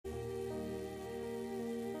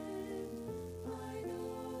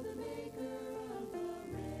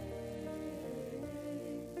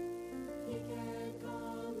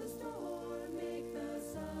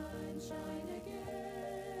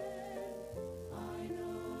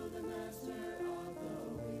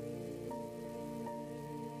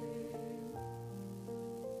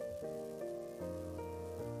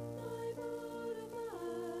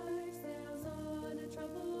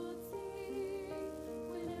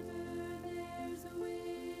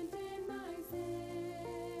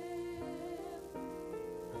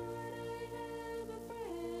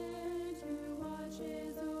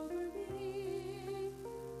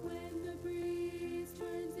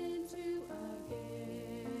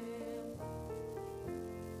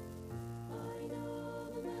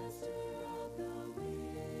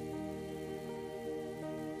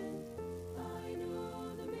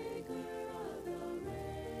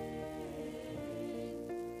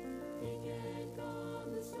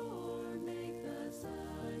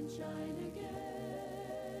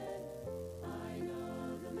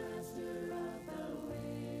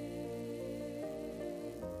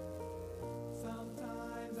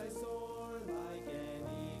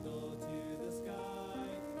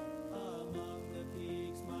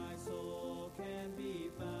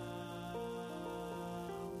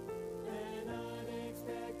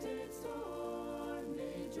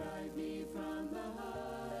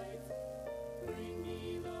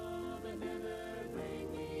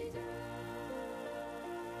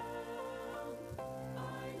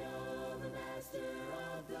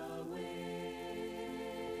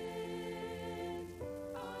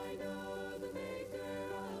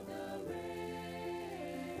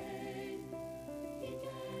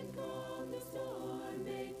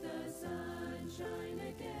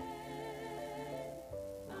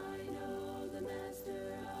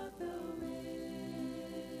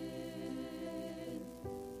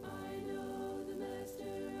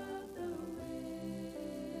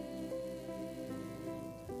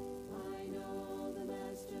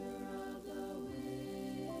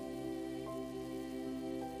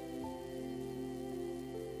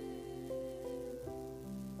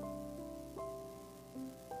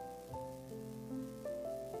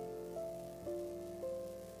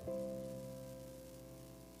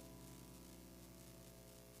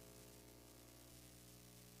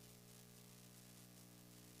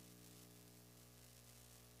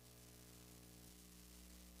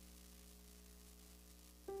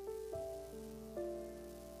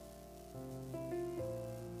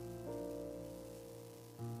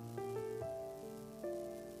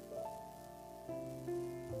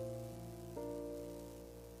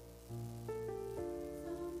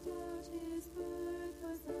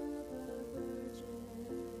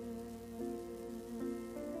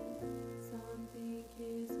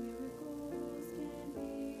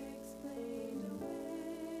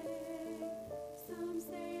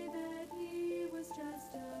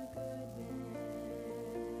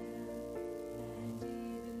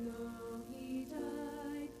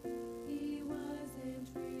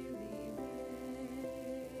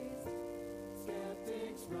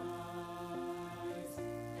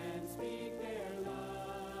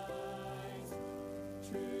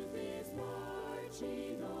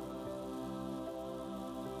marching on.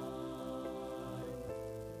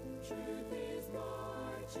 Truth is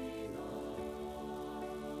marching on.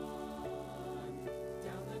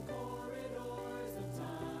 Down the corridors of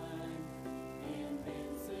time,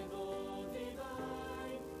 invincible,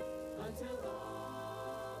 divine, until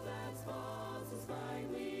all that's false is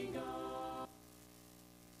finally gone.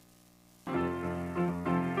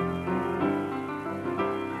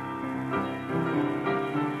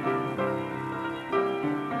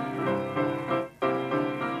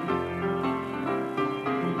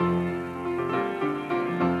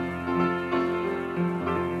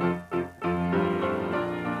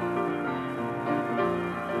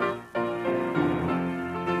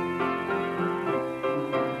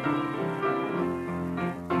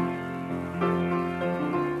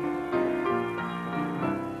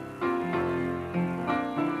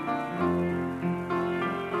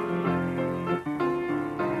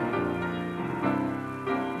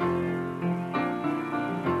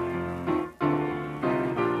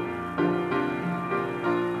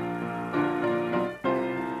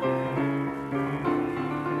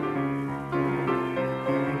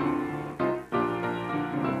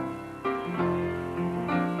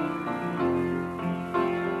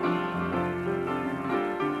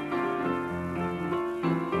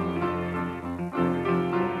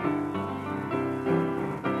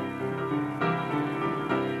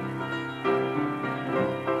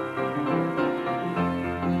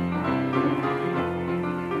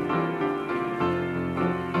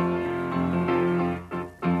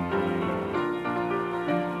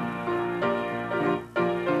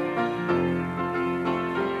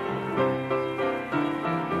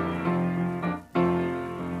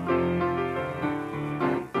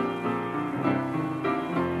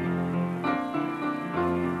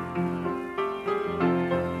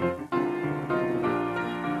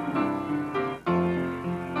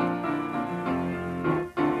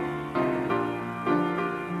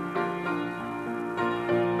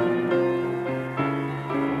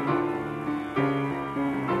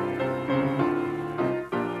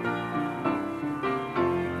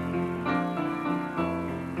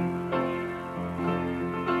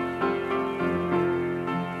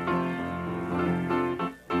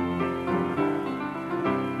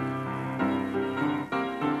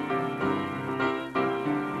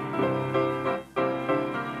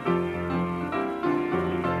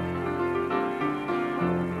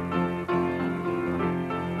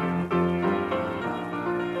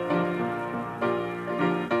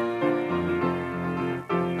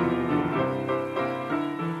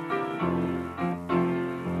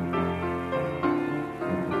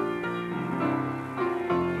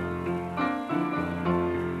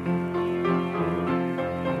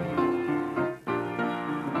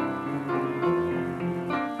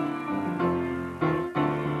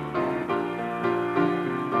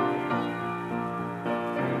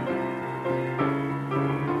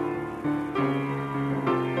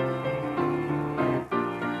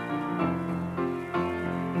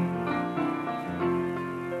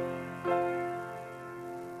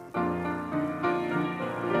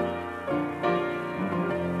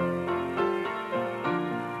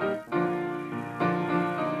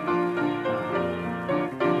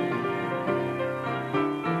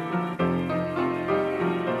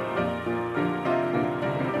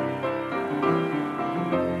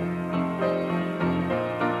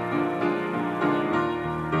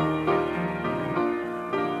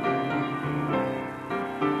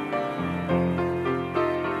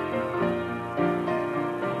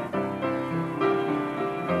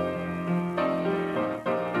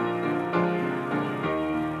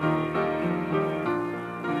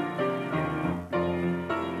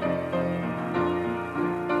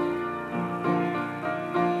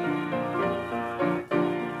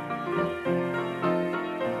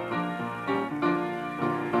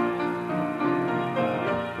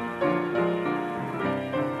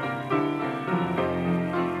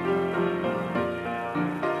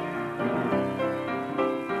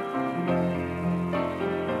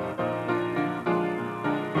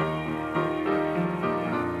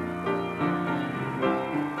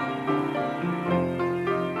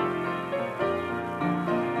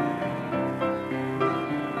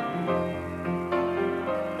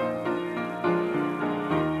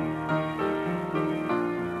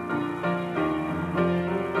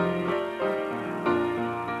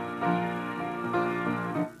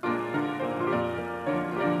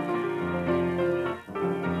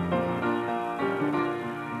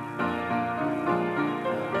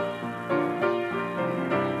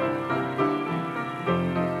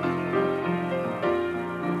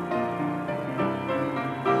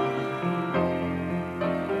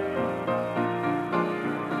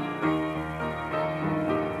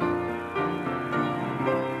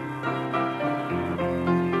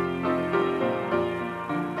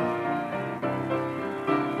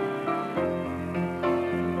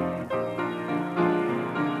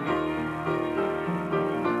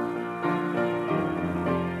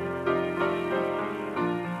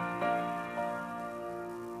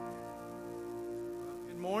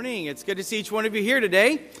 It's good to see each one of you here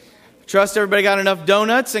today. Trust everybody got enough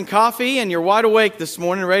donuts and coffee and you're wide awake this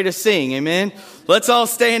morning, ready to sing. Amen. Let's all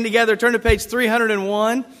stand together. Turn to page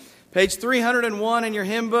 301. Page 301 in your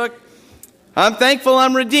hymn book. I'm thankful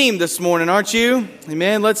I'm redeemed this morning, aren't you?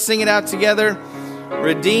 Amen. Let's sing it out together.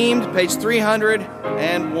 Redeemed, page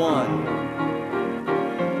 301.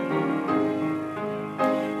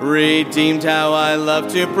 Redeemed, how I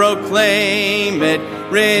love to proclaim it.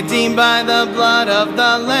 Redeemed by the blood of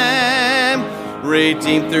the Lamb.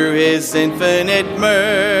 Redeemed through His infinite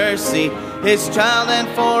mercy. His child and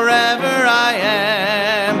forever I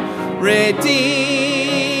am.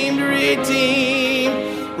 Redeemed,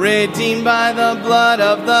 redeemed. Redeemed by the blood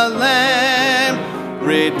of the Lamb.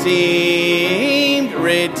 Redeemed,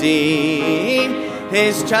 redeemed.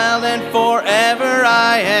 His child and forever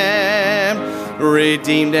I am.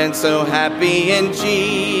 Redeemed and so happy in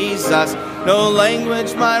Jesus, no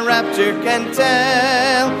language my rapture can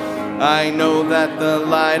tell. I know that the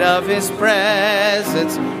light of His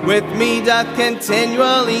presence with me doth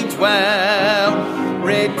continually dwell.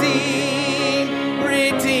 Redeemed,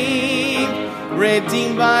 redeemed,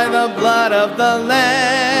 redeemed by the blood of the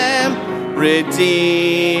Lamb.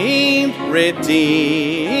 Redeemed,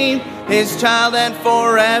 redeemed, His child and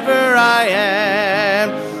forever I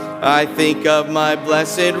am. I think of my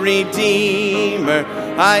blessed Redeemer.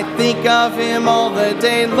 I think of Him all the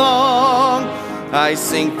day long. I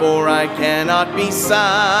sing for I cannot be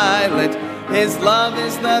silent. His love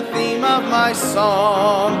is the theme of my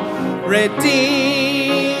song.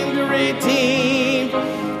 Redeemed, redeemed,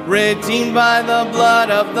 redeemed by the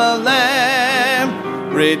blood of the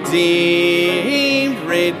Lamb. Redeemed,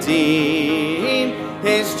 redeemed,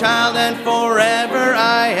 His child and forever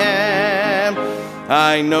I am.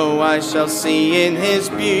 I know I shall see in His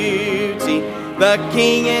beauty the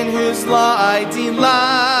King in whose law I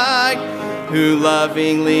delight, who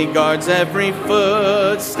lovingly guards every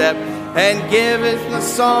footstep and giveth the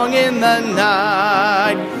song in the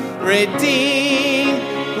night. Redeemed,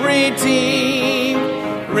 redeemed,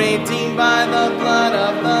 redeemed by the blood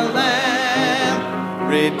of the Lamb.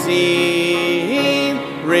 Redeemed,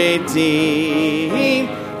 redeemed,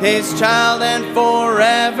 His child and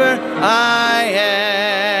forever I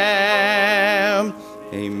am.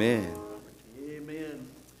 Amen. Amen.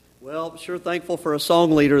 Well, sure thankful for a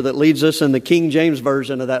song leader that leads us in the King James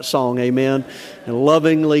version of that song. Amen. And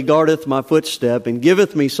lovingly guardeth my footstep and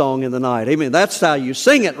giveth me song in the night. Amen. That's how you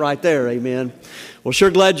sing it right there. Amen. Well,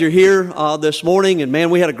 sure glad you're here this morning. And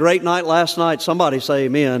man, we had a great night last night. Somebody say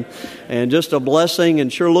amen. And just a blessing,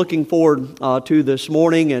 and sure looking forward to this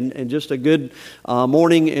morning and just a good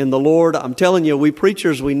morning in the Lord. I'm telling you, we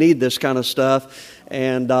preachers, we need this kind of stuff.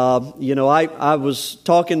 And, you know, I was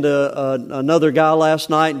talking to another guy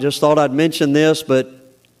last night and just thought I'd mention this, but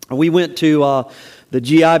we went to the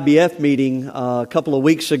GIBF meeting a couple of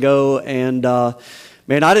weeks ago, and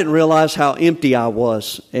man, I didn't realize how empty I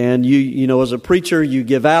was. And you know, as a preacher, you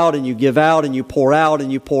give out and you give out and you pour out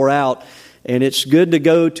and you pour out. And it's good to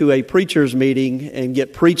go to a preacher's meeting and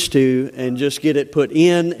get preached to and just get it put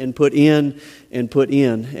in and put in and put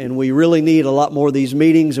in. And we really need a lot more of these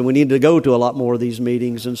meetings, and we need to go to a lot more of these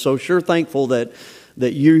meetings. And so sure thankful that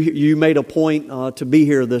you made a point to be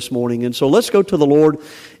here this morning. And so let's go to the Lord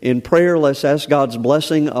in prayer. Let's ask God's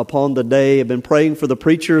blessing upon the day. I've been praying for the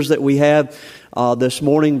preachers that we have this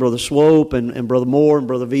morning, Brother Swope and Brother Moore and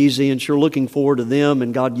Brother Veazey, and sure looking forward to them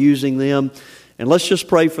and God using them. And let's just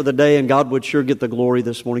pray for the day, and God would sure get the glory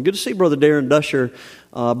this morning. Good to see Brother Darren Dusher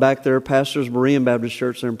back there, Pastors Berean Baptist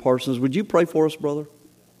Church there in Parsons. Would you pray for us, brother?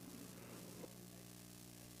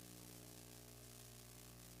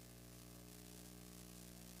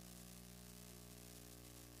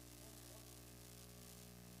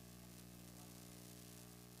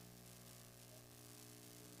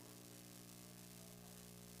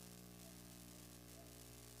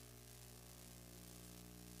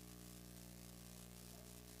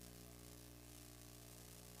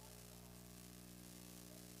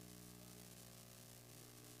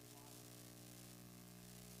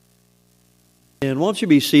 And why don't you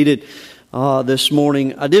be seated this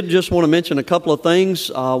morning? I did just want to mention a couple of things.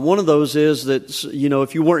 One of those is that, you know,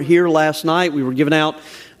 if you weren't here last night, we were giving out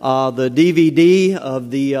the DVD of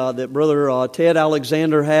the that Brother Ted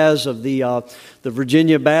Alexander has of the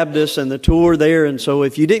Virginia Baptist and the tour there. And so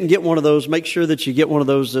if you didn't get one of those, make sure that you get one of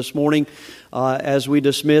those this morning as we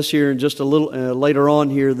dismiss here in just a little later on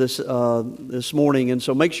here this morning. And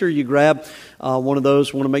so make sure you grab one of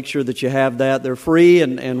those. We want to make sure that you have that. They're free,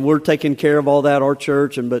 and we're taking care of all that, our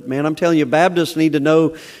church. But man, I'm telling you, Baptists need to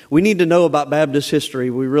know. We need to know about Baptist history.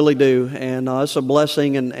 We really do. And it's a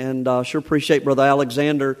blessing, and sure appreciate Brother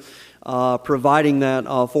Alexander providing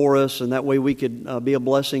that for us, and that way we could be a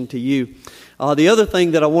blessing to you. The other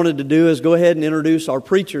thing that I wanted to do is go ahead and introduce our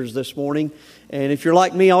preachers this morning. And if you're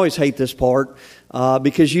like me, I always hate this part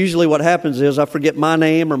because usually what happens is I forget my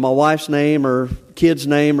name or my wife's name or kid's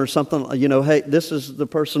name or something. You know, hey, this is the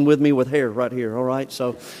person with me with hair right here, all right?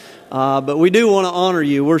 So, but we do want to honor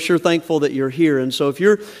you. We're sure thankful that you're here. And so if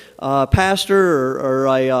you're a pastor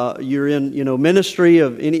or you're in, ministry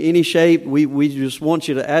of any shape, we just want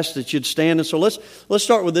you to ask that you'd stand. And so let's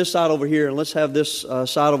start with this side over here, and let's have this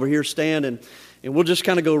side over here stand, and we'll just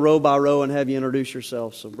kind of go row by row and have you introduce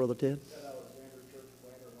yourself. So, Brother Ted.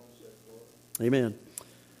 Amen.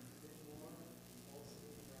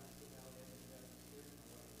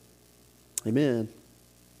 Amen.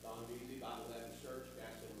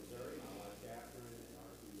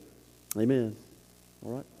 Amen.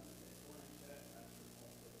 All right.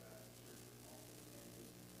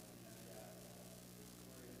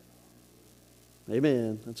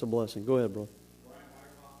 Amen. That's a blessing. Go ahead, bro.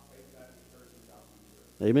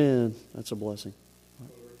 Amen. That's a blessing.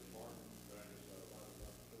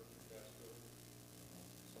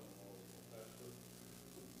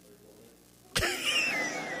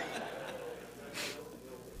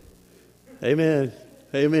 Amen.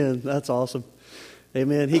 Amen. That's awesome.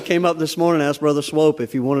 Amen. He came up this morning and asked Brother Swope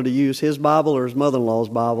if he wanted to use his Bible or his mother-in-law's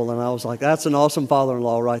Bible, and I was like, that's an awesome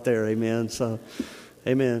father-in-law right there. Amen. So,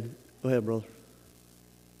 amen. Go ahead, brother.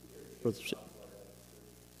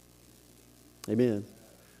 Amen.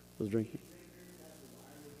 Was drinking.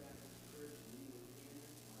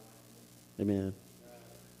 Amen.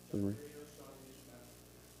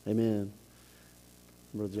 Amen.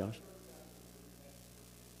 Brother Josh.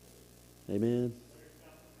 Amen.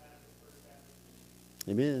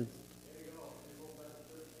 Amen.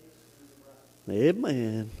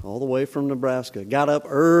 Amen. All the way from Nebraska. Got up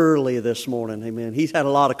early this morning. Amen. He's had a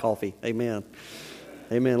lot of coffee. Amen.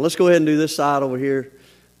 Amen. Let's go ahead and do this side over here.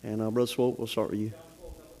 And Brother Swope, we'll start with you.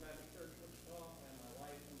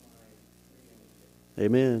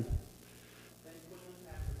 Amen.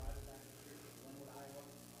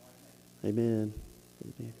 Amen.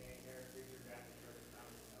 Amen.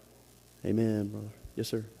 Amen, brother. Yes,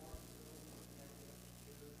 sir.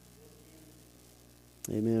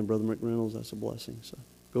 Amen, Brother McReynolds. That's a blessing. So,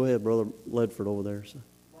 go ahead, Brother Ledford over there. So.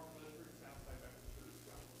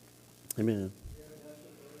 Amen.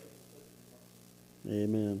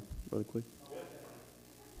 Amen, Brother Quick.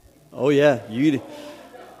 Oh yeah, that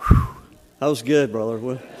was good,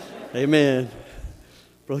 brother. Amen,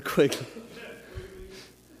 Brother Quick.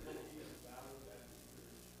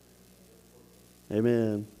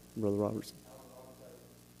 Amen, Brother Robertson.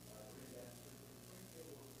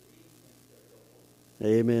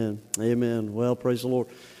 Amen. Amen. Well, praise the Lord.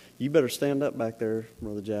 You better stand up back there,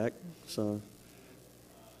 Brother Jack. So.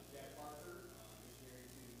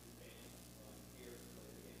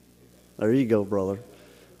 There you go, brother.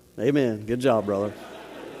 Amen. Good job, brother.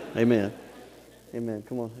 Amen. Amen.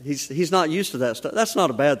 Come on. He's not used to that stuff. That's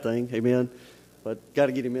not a bad thing. Amen. But got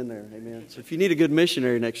to get him in there. Amen. So if you need a good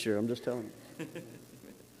missionary next year, I'm just telling you.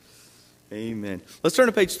 Amen. Let's turn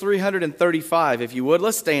to page 335, if you would.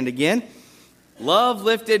 Let's stand again. Love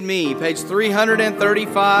Lifted Me, page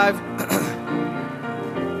 335.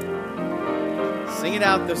 Sing it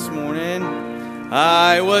out this morning.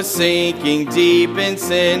 I was sinking deep in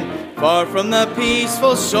sin, far from the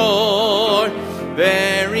peaceful shore,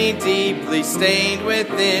 very deeply stained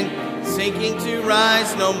within, sinking to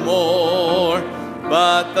rise no more.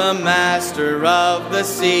 But the master of the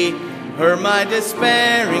sea heard my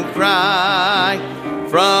despairing cry.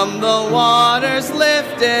 From the waters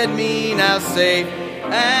lifted me, now safe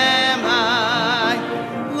am I.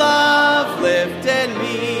 Love lifted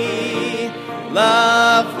me,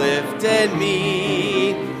 love lifted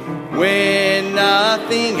me. When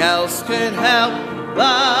nothing else could help,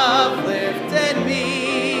 love lifted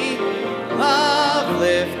me, love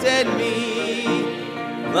lifted me,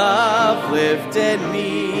 love lifted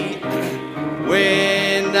me.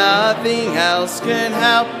 When nothing else could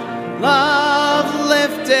help, love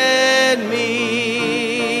lifted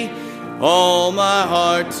me. All my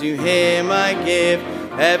heart to Him I give,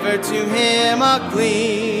 ever to Him I'll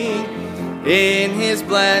cling. In His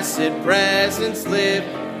blessed presence live,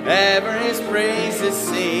 ever His praises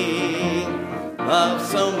sing. Love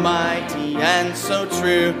so mighty and so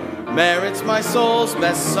true merits my soul's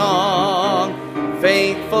best song.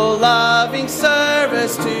 Faithful, loving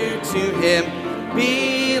service to Him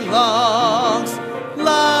belongs.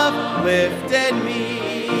 Love lifted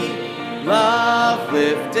me, love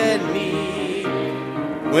lifted me.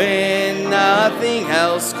 When nothing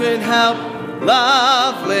else could help,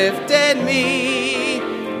 love lifted me,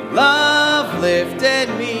 Love lifted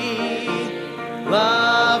me,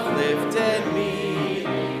 love lifted me.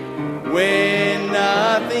 When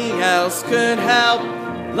nothing else could help,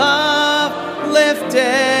 love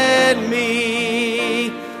lifted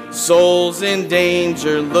me. Souls in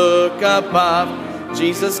danger, look above.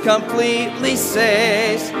 Jesus completely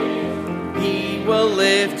saves. He will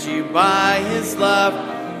lift you by his love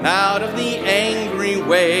out of the angry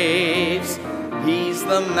waves. He's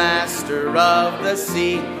the master of the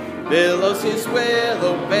sea, billows his will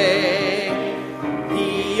obey.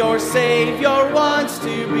 He, your Savior, wants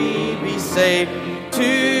to be saved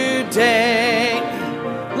today.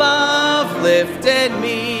 Love lifted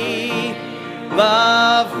me,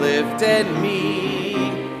 love lifted me.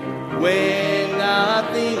 When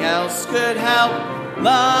nothing else could help,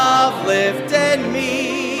 love lifted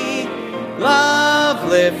me, love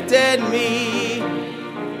lifted me,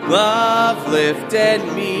 love lifted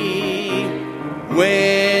me.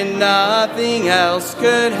 When nothing else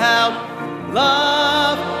could help,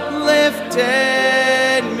 love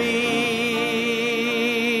lifted me.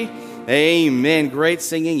 Amen. Great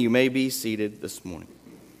singing. You may be seated this morning.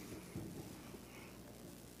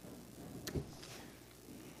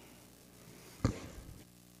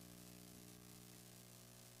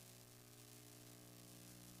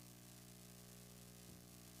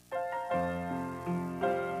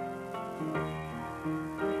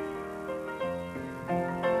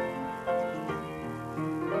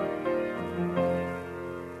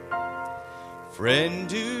 Friend,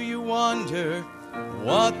 do you wonder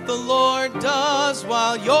what the Lord does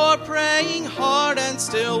while you're praying hard and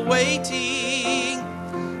still waiting?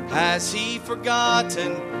 Has he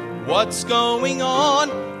forgotten what's going on?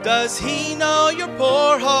 Does he know your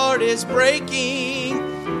poor heart is breaking?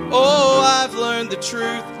 Oh, I've learned the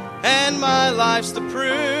truth and my life's the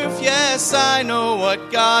proof. Yes, I know what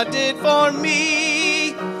God did for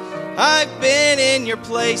me. I've been in your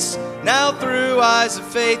place, now through eyes of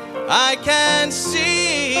faith I can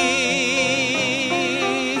see.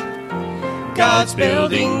 God's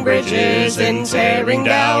building bridges and tearing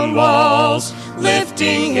down walls,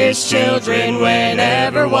 lifting his children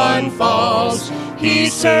whenever one falls.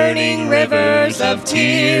 He's turning rivers of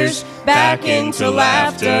tears back into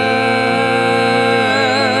laughter.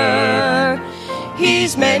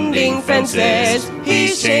 He's mending fences,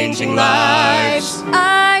 he's changing lives.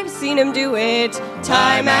 I've seen him do it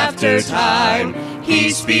time after time.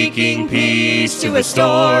 He's speaking peace to a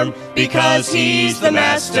storm because he's the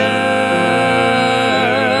master.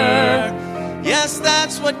 Yes,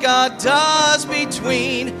 that's what God does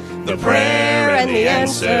between the prayer and the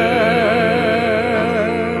answer.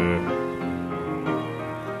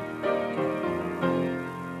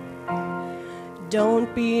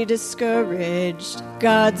 Don't be discouraged.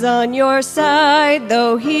 God's on your side,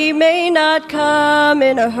 though he may not come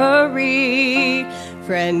in a hurry.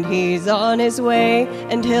 Friend, he's on his way,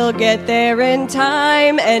 and he'll get there in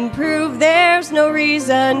time and prove there's no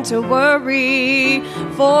reason to worry.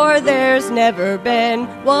 For there's never been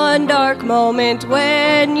one dark moment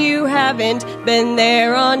when you haven't been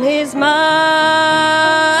there on his mind.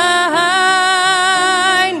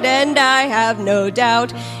 And I have no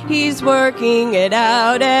doubt he's working it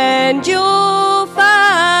out, and you'll find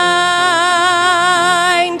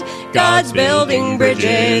God's building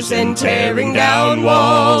bridges and tearing down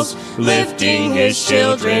walls, lifting his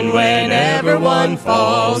children whenever one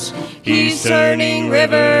falls. He's turning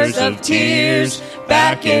rivers of tears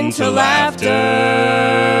back into laughter.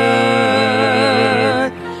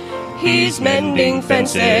 He's mending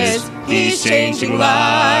fences, he's changing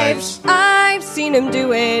lives. I've seen him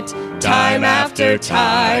do it time after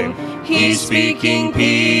time. He's speaking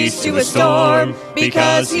peace to a storm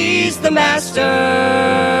because he's the master.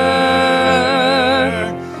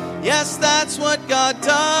 Yes, that's what God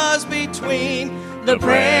does between the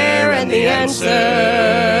prayer and the answer.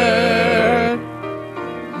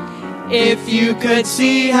 If you could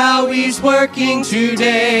see how he's working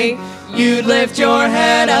today, you'd lift your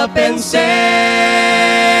head up and say,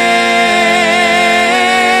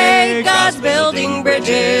 God's building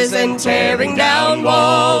bridges and tearing down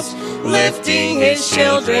walls, lifting his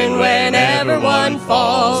children whenever one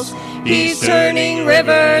falls. He's turning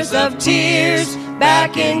rivers of tears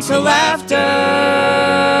back into laughter.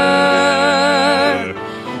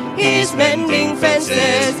 He's mending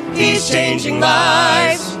fences, he's changing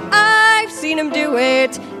lives. I've seen him do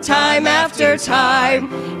it time after time.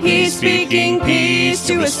 He's speaking peace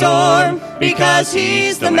to a storm because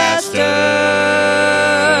he's the master.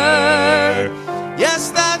 Yes,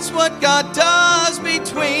 that's what God does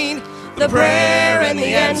between the prayer and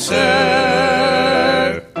the answer.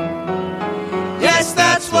 Yes,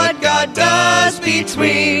 that's what God does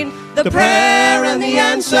between the prayer and the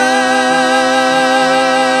answer.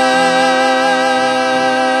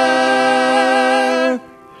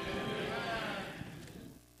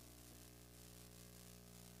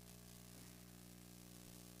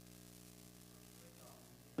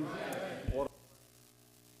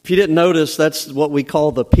 If you didn't notice, that's what we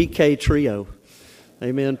call the PK trio.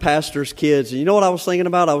 Amen. Pastor's kids. And you know what I was thinking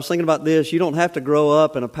about? I was thinking about this. You don't have to grow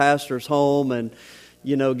up in a pastor's home and,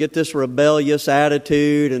 get this rebellious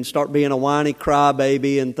attitude and start being a whiny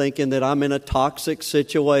crybaby and thinking that I'm in a toxic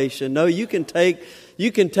situation. No, you can take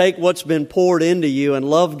what's been poured into you and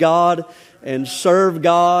love God and serve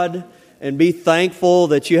God and be thankful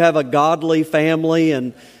that you have a godly family.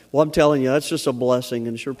 And well, I'm telling you, that's just a blessing,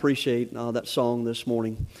 and sure appreciate that song this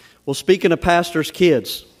morning. Well, speaking of pastors'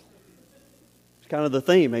 kids, it's kind of the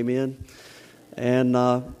theme, amen. And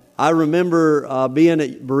I remember being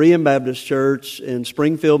at Berean Baptist Church in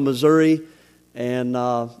Springfield, Missouri, and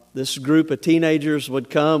this group of teenagers would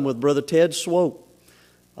come with Brother Ted Swope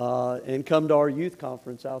and come to our youth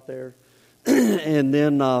conference out there. And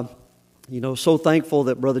then, so thankful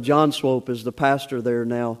that Brother John Swope is the pastor there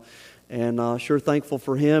now. And sure thankful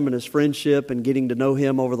for him and his friendship and getting to know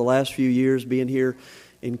him over the last few years being here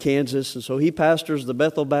in Kansas. And so he pastors the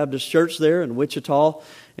Bethel Baptist Church there in Wichita.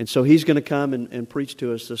 And so he's going to come and preach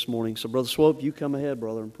to us this morning. So Brother Swope, you come ahead,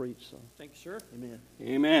 brother, and preach. So. Thank you, sir. Amen.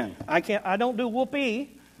 Amen. I don't do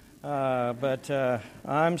whoopee, but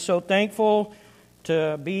I'm so thankful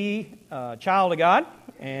to be a child of God.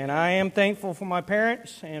 And I am thankful for my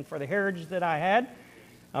parents and for the heritage that I had.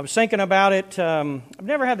 I was thinking about it. I've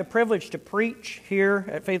never had the privilege to preach here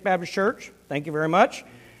at Faith Baptist Church. Thank you very much.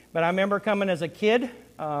 But I remember coming as a kid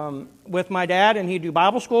with my dad, and he'd do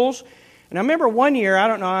Bible schools. And I remember one year, I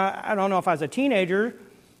don't know if I was a teenager,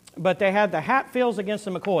 but they had the Hatfields against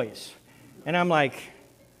the McCoys. And I'm like,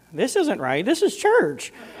 this isn't right. This is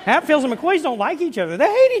church. Hatfields and McCoys don't like each other. They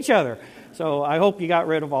hate each other. So I hope you got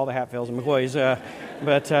rid of all the Hatfields and McCoys.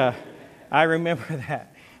 But I remember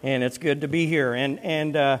that. And it's good to be here.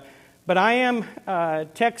 But I am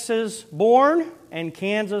Texas born and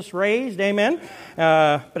Kansas raised, amen.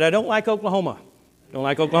 But I don't like Oklahoma.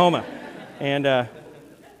 And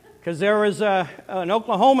because there was an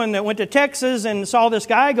Oklahoman that went to Texas and saw this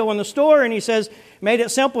guy go in the store, and he says, made it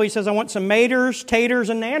simple. He says, I want some maters, taters,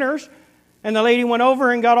 and nanners. And the lady went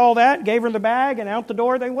over and got all that, gave her the bag, and out the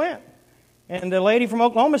door they went. And the lady from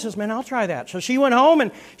Oklahoma says, man, I'll try that. So she went home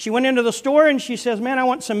and she went into the store and she says, man, I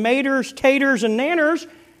want some maters, taters, and nanners.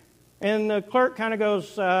 And the clerk kind of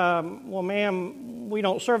goes, well, ma'am, we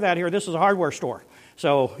don't serve that here. This is a hardware store.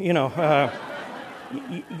 So, you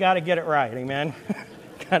got to get it right, amen.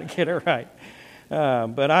 Got to get it right.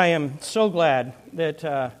 But I am so glad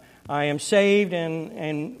that I am saved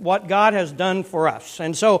and what God has done for us.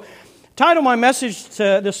 And so, title of my message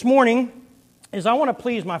this morning is I want to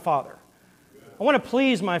please my Father. I want to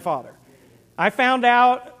please my Father. I found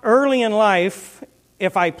out early in life,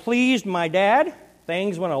 if I pleased my dad,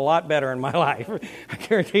 things went a lot better in my life. I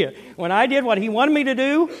guarantee you. When I did what he wanted me to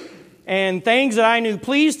do, and things that I knew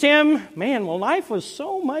pleased him, man, well, life was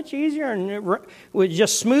so much easier and it was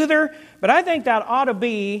just smoother. But I think that ought to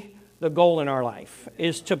be the goal in our life,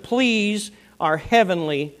 is to please our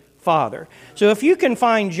Heavenly Father. So if you can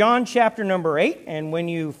find John chapter number 8, and when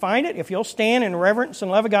you find it, if you'll stand in reverence and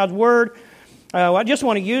love of God's Word, I just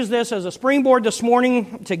want to use this as a springboard this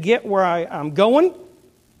morning to get where I'm going.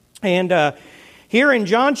 And here in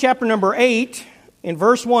John chapter number 8, in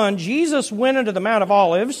verse 1, Jesus went into the Mount of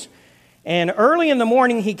Olives, and early in the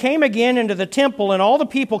morning he came again into the temple, and all the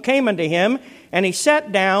people came unto him, and he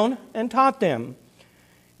sat down and taught them.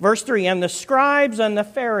 Verse 3, and the scribes and the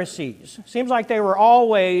Pharisees. Seems like they were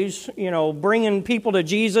always, bringing people to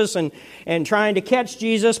Jesus and trying to catch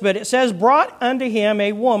Jesus. But it says, brought unto him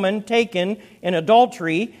a woman taken in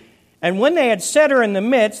adultery. And when they had set her in the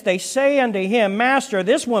midst, they say unto him, Master,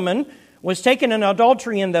 this woman was taken in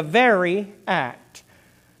adultery in the very act.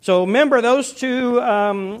 So remember those two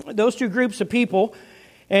groups of people.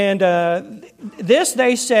 And this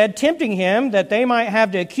they said, tempting him, that they might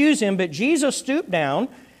have to accuse him. But Jesus stooped down,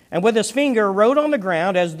 and with his finger wrote on the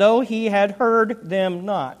ground as though he had heard them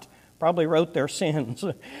not. Probably wrote their sins.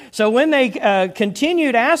 So when they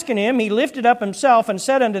continued asking him, he lifted up himself and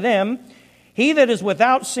said unto them, He that is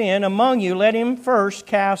without sin among you, let him first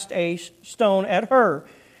cast a stone at her.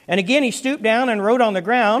 And again he stooped down and wrote on the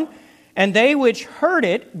ground. And they which heard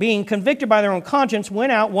it, being convicted by their own conscience,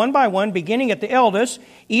 went out one by one, beginning at the eldest,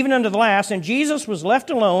 even unto the last. And Jesus was left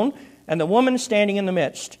alone, and the woman standing in the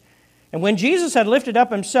midst. And when Jesus had lifted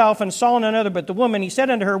up himself and saw none other but the woman, he said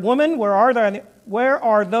unto her, Woman, where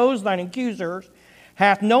are those thine accusers?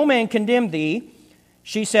 Hath no man condemned thee?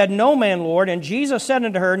 She said, No man, Lord. And Jesus said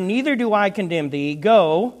unto her, Neither do I condemn thee.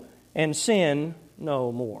 Go and sin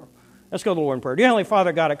no more. Let's go to the Lord in prayer. Dear Heavenly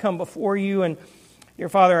Father, God, I come before you, and dear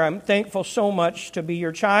Father, I'm thankful so much to be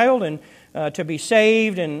your child and to be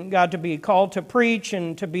saved, and God, to be called to preach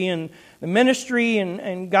and to be in the ministry,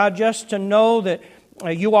 and God, just to know that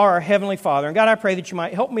you are our Heavenly Father. And God, I pray that you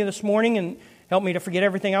might help me this morning and help me to forget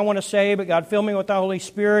everything I want to say, but God, fill me with the Holy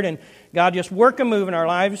Spirit, and God, just work and move in our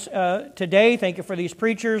lives today. Thank you for these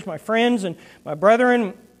preachers, my friends and my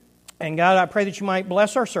brethren. And God, I pray that you might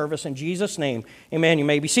bless our service in Jesus' name. Amen. You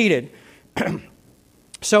may be seated.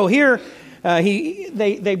 So here,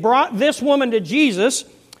 they brought this woman to Jesus,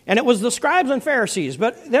 and it was the scribes and Pharisees.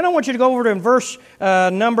 But then I want you to go over to verse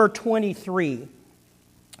number 23.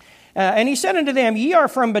 And he said unto them, Ye are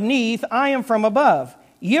from beneath, I am from above.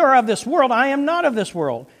 Ye are of this world, I am not of this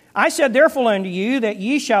world. I said therefore unto you that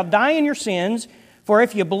ye shall die in your sins, for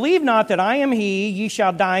if ye believe not that I am he, ye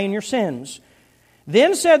shall die in your sins.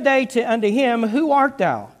 Then said they unto him, Who art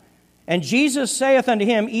thou? And Jesus saith unto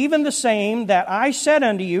him, Even the same that I said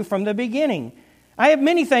unto you from the beginning. I have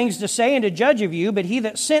many things to say and to judge of you, but he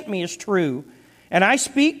that sent me is true. And I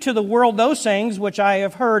speak to the world those things which I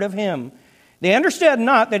have heard of him. They understood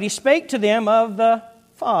not that he spake to them of the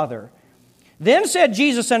Father. Then said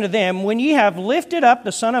Jesus unto them, When ye have lifted up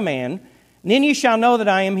the Son of Man, then ye shall know that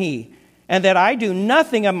I am he, and that I do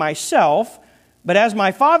nothing of myself, but as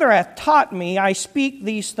my Father hath taught me, I speak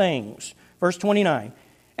these things. Verse 29.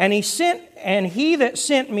 And he that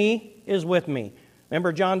sent me is with me.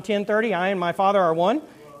 Remember John 10:30, I and my Father are one.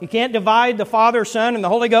 You can't divide the Father, Son, and the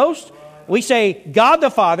Holy Ghost. We say God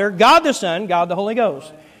the Father, God the Son, God the Holy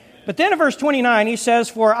Ghost. But then in verse 29, he says,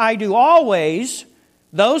 For I do always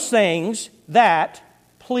those things that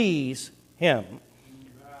please him.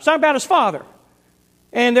 It's not about his Father.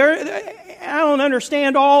 And I don't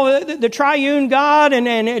understand all the triune God, and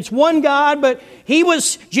it's one God, but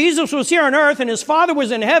Jesus was here on earth, and his Father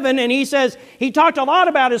was in heaven, and he talked a lot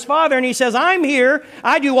about his Father, and he says, I'm here,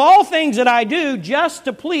 I do all things that I do just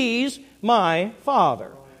to please my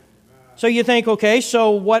Father. So you think, okay,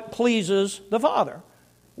 so what pleases the Father?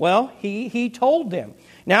 Well, he told them.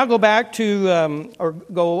 Now go back to, or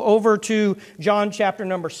go over to John chapter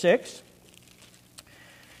number 6.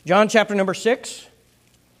 John chapter number 6.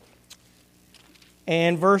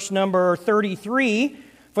 And verse number 33,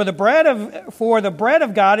 For the bread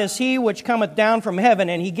of God is he which cometh down from heaven,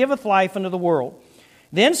 and he giveth life unto the world.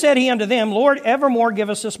 Then said he unto them, Lord, evermore give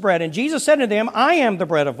us this bread. And Jesus said unto them, I am the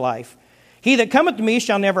bread of life. He that cometh to me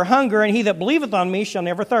shall never hunger, and he that believeth on me shall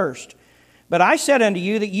never thirst. But I said unto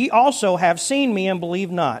you that ye also have seen me and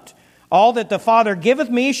believe not. All that the Father giveth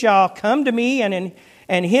me shall come to me,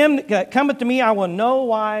 and him that cometh to me I will no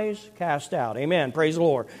wise cast out. Amen. Praise the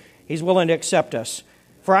Lord. He's willing to accept us.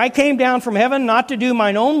 For I came down from heaven not to do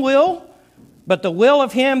mine own will, but the will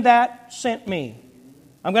of him that sent me.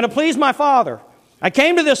 I'm going to please my Father. I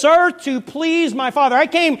came to this earth to please my Father. I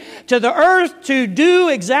came to the earth to do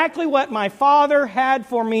exactly what my Father had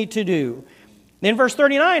for me to do. Then verse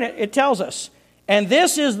 39, it tells us, And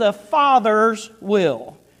this is the Father's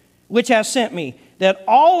will, which hath sent me, that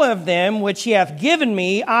all of them which he hath given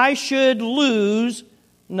me I should lose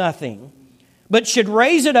nothing, but should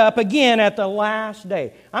raise it up again at the last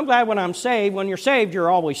day. I'm glad when I'm saved. When you're saved, you're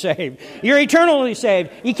always saved. You're eternally saved.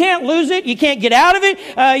 You can't lose it. You can't get out of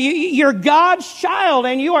it. You're God's child,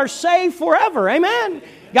 and you are saved forever. Amen.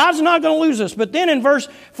 God's not going to lose us. But then in verse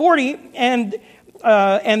 40, and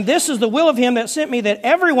this is the will of him that sent me, that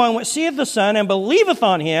everyone which seeth the Son and believeth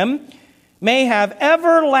on him may have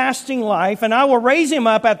everlasting life, and I will raise him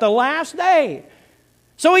up at the last day.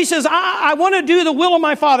 So he says, I want to do the will of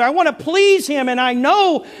my Father. I want to please him, and I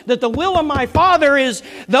know that the will of my Father is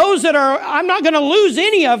those that I'm not going to lose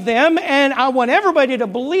any of them, and I want everybody to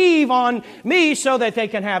believe on me so that they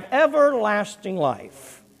can have everlasting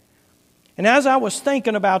life. And as I was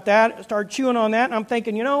thinking about that, I started chewing on that, and I'm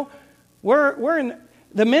thinking, we're in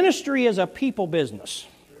the ministry is a people business.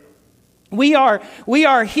 We are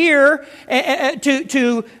here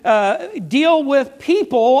to deal with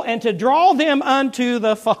people and to draw them unto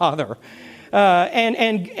the Father.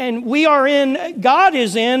 And we are in, God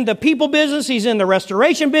is in the people business. He's in the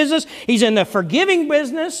restoration business. He's in the forgiving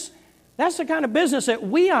business. That's the kind of business that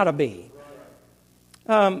we ought to be.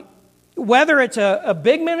 Whether it's a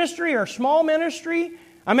big ministry or small ministry.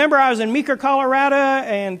 I remember I was in Meeker, Colorado,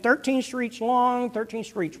 and 13 streets long, 13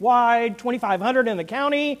 streets wide, 2,500 in the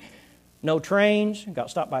county. No trains.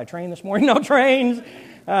 Got stopped by a train this morning. No trains.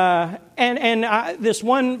 This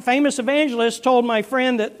one famous evangelist told my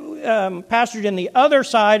friend that pastored in the other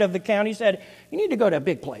side of the county, said, you need to go to a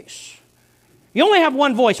big place. You only have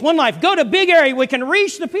one voice, one life. Go to a big area. We can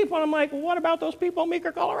reach the people. And I'm like, well, what about those people in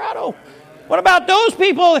Meeker, Colorado? What about those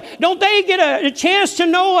people? Don't they get a chance to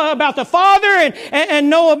know about the Father and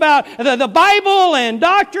know about the Bible and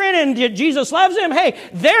doctrine and Jesus loves them? Hey,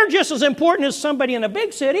 they're just as important as somebody in a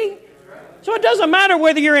big city. So it doesn't matter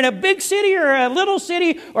whether you're in a big city or a little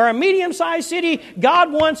city or a medium-sized city.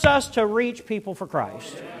 God wants us to reach people for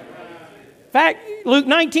Christ. In fact, Luke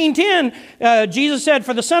 19:10, Jesus said,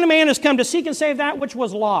 "For the Son of Man has come to seek and save that which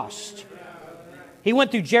was lost." He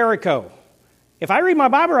went through Jericho. If I read my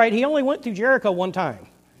Bible right, he only went through Jericho one time.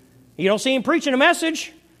 You don't see him preaching a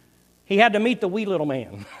message. He had to meet the wee little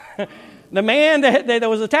man. The man that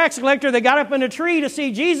was a tax collector that got up in a tree to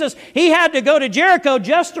see Jesus, he had to go to Jericho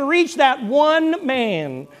just to reach that one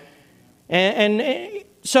man. And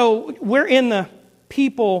so we're in the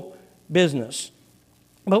people business.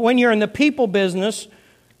 But when you're in the people business,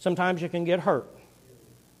 sometimes you can get hurt.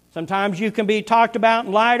 Sometimes you can be talked about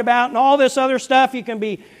and lied about and all this other stuff. You can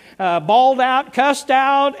be bawled out, cussed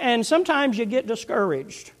out, and sometimes you get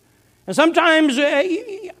discouraged. And sometimes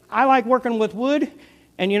I like working with wood,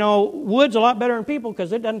 and wood's a lot better than people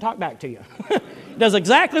because it doesn't talk back to you. It does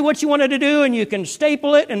exactly what you want it to do, and you can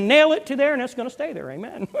staple it and nail it to there, and it's going to stay there,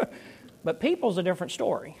 amen. But people's a different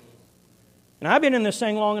story. And I've been in this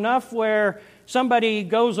thing long enough where somebody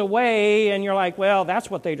goes away, and you're like, well,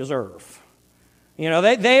 that's what they deserve.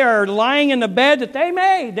 They are lying in the bed that they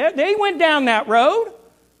made. They went down that road.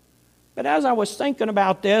 But as I was thinking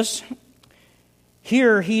about this,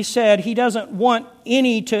 here he said he doesn't want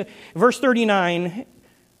any to, verse 39,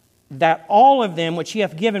 that all of them which he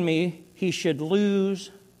hath given me, he should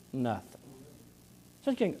lose nothing.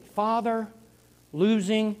 So Father,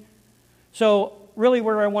 losing. So really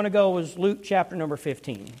where I want to go is Luke chapter number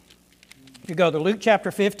 15. If you go to Luke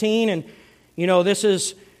chapter 15, and this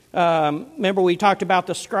is, remember we talked about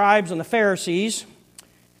the scribes and the Pharisees.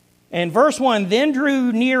 And verse 1, then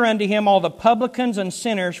drew near unto him all the publicans and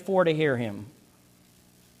sinners for to hear him.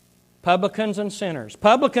 Publicans and sinners.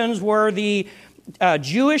 Publicans were the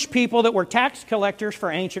Jewish people that were tax collectors for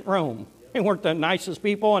ancient Rome. They weren't the nicest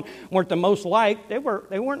people and weren't the most liked. They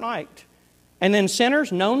weren't liked. And then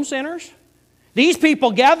sinners, known sinners. These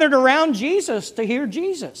people gathered around Jesus to hear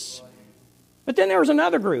Jesus. But then there was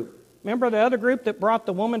another group. Remember the other group that brought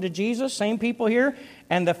the woman to Jesus? Same people here.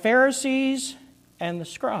 And the Pharisees and the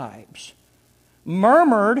scribes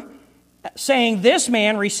murmured, saying, this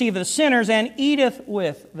man receiveth sinners and eateth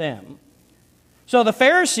with them. So the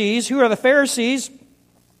Pharisees, who are the Pharisees?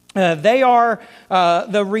 They are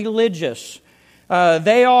the religious.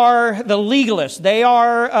 They are the legalists. They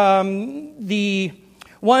are the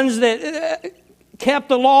ones that kept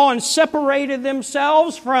the law and separated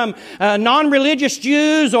themselves from non-religious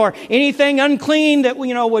Jews or anything unclean that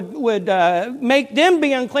would make them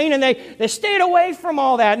be unclean, and they stayed away from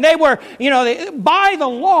all that. And they were by the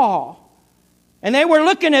law, and they were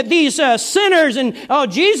looking at these sinners, and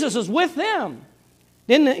Jesus is with them.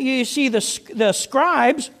 Then you see the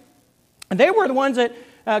scribes, and they were the ones that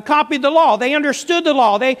copied the law. They understood the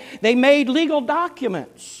law. They made legal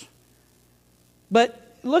documents. But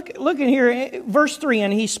Look in here, verse 3,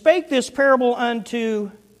 and he spake this parable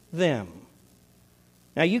unto them.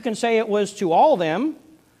 Now you can say it was to all them,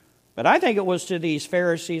 but I think it was to these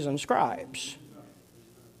Pharisees and scribes.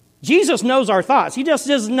 Jesus knows our thoughts. He just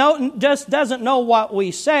doesn't know what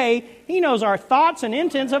we say. He knows our thoughts and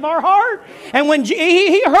intents of our heart. And when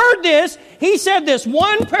he heard this, he said this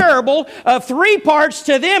one parable of 3 parts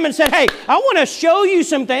to them and said, hey, I want to show you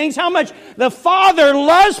some things, how much the Father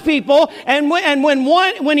loves people, and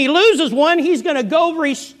when he loses one, he's going to go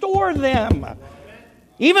restore them.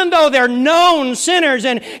 Even though they're known sinners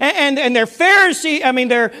and they're Pharisees,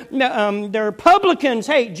 they're publicans,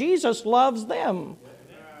 hey, Jesus loves them.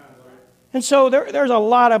 And so there's a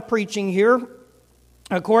lot of preaching here.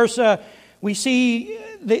 Of course, we see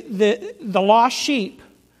the lost sheep.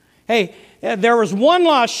 Hey, there was one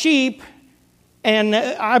lost sheep, and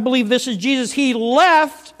I believe this is Jesus. He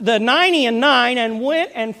left the 99 and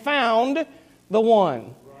went and found the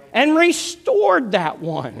one and restored that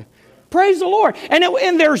one. Praise the Lord. And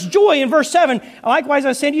there's joy in verse 7. Likewise,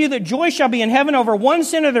 I say to you that joy shall be in heaven over one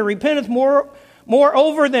sinner that repenteth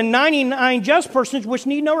moreover than 99 just persons which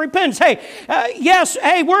need no repentance. Hey, yes,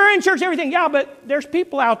 hey, we're in church, everything. Yeah, but there's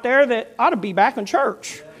people out there that ought to be back in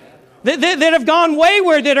church. That have gone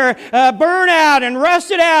wayward, that are burned out and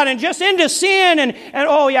rusted out and just into sin. And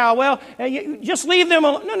oh, yeah, well, just leave them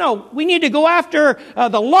alone. No, we need to go after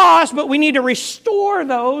the lost, but we need to restore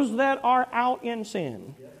those that are out in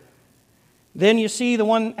sin. Then you see the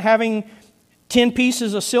one having 10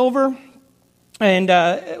 pieces of silver. And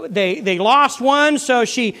they lost one, so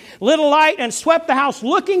she lit a light and swept the house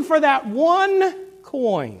looking for that one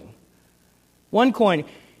coin. One coin.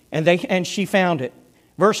 And she found it.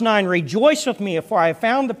 Verse 9, rejoice with me, for I have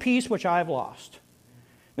found the piece which I have lost.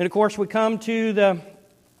 And of course we come to the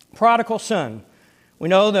prodigal son. We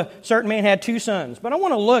know the certain man had 2 sons. But I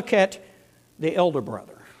want to look at the elder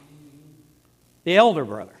brother. The elder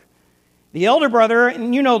brother. The elder brother,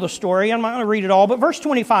 and you know the story, I'm not going to read it all, but verse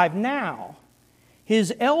 25, now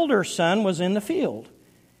his elder son was in the field.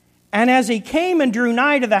 And as he came and drew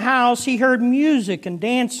nigh to the house, he heard music and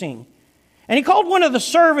dancing. And he called one of the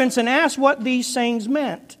servants and asked what these things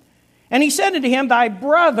meant. And he said unto him, thy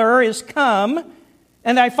brother is come,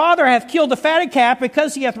 and thy father hath killed the fatted calf,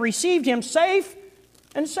 because he hath received him safe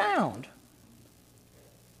and sound.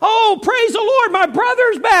 Oh, praise the Lord, my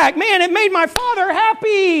brother's back. Man, it made my father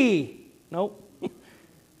happy. Nope.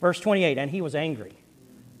 Verse 28, and he was angry.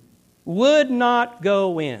 Would not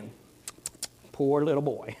go in. Poor little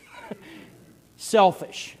boy.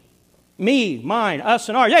 Selfish. Me, mine, us,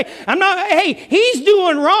 and ours. Hey, he's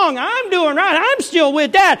doing wrong. I'm doing right. I'm still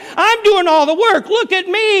with Dad. I'm doing all the work. Look at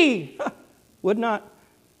me. Would not.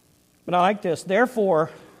 But I like this. Therefore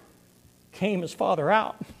came his father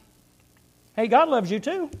out. Hey, God loves you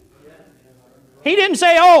too. He didn't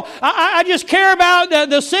say, oh, I just care about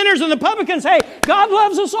the sinners and the publicans. Hey, God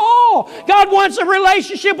loves us all. God wants a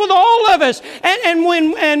relationship with all of us. And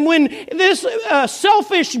when this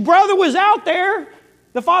selfish brother was out there,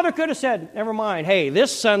 the father could have said, never mind, hey,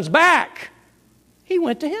 this son's back. He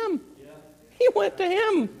went to him. He went to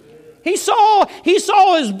him. He saw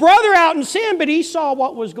his brother out in sin, but he saw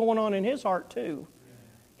what was going on in his heart too.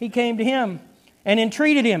 He came to him and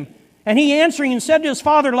entreated him. And he answering and said to his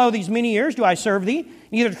father, lo, these many years do I serve thee,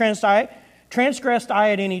 neither transgressed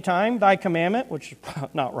I at any time thy commandment, which is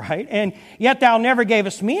not right, and yet thou never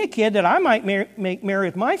gavest me a kid that I might make merry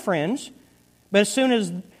with my friends. But as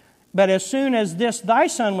soon as this thy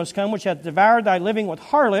son was come, which hath devoured thy living with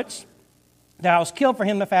harlots, thou hast killed for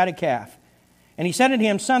him the fatted calf. And he said unto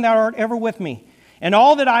him, son, thou art ever with me, and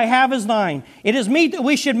all that I have is thine. It is meet that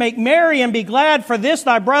we should make merry and be glad, for this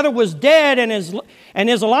thy brother was dead and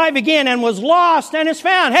is alive again, and was lost and is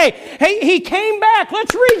found. Hey, he came back.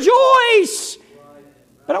 Let's rejoice.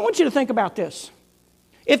 But I want you to think about this.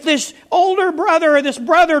 If this older brother or this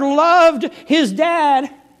brother loved his dad,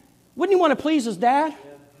 wouldn't he want to please his dad?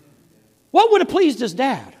 What would have pleased his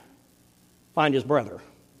dad? Find his brother.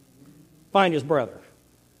 Find his brother.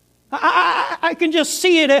 I can just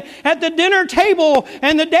see it at the dinner table,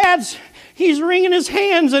 and the dad's, he's wringing his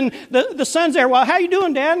hands, and the son's there. Well, how you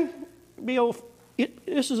doing, Dad?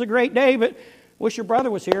 This is a great day, but wish your brother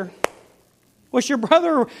was here. Wish your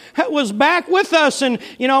brother was back with us, and,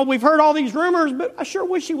 we've heard all these rumors, but I sure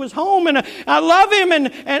wish he was home, and I love him,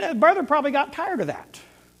 and brother probably got tired of that.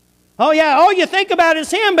 Oh, yeah, all you think about is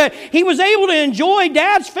him, but he was able to enjoy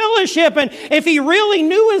Dad's fellowship, and if he really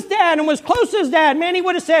knew his dad and was close to his dad, man, he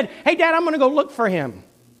would have said, hey, Dad, I'm going to go look for him.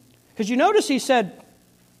 Because you notice he said,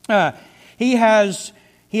 which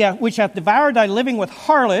hath devoured thy living with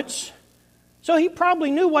harlots. So he probably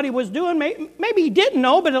knew what he was doing. Maybe he didn't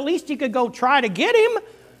know, but at least he could go try to get him.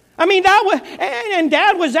 I mean, and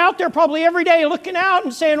Dad was out there probably every day looking out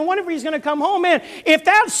and saying, I wonder if he's going to come home. Man, if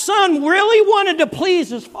that son really wanted to please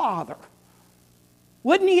his father,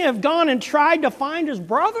 wouldn't he have gone and tried to find his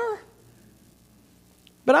brother?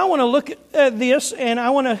 But I want to look at this, and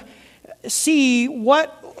I want to see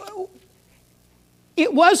what...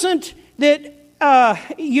 It wasn't that,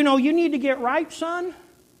 you need to get right, son.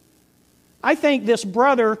 I think this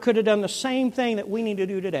brother could have done the same thing that we need to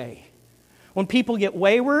do today. When people get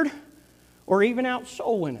wayward or even out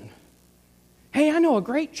soul winning. Hey, I know a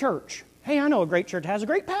great church. Hey, I know a great church has a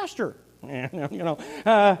great pastor. No.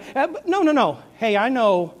 Hey, I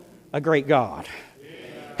know a great God.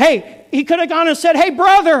 Hey, he could have gone and said, hey,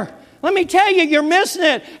 brother, let me tell you, you're missing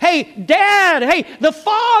it. Hey, Dad, hey, the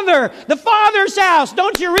Father's house.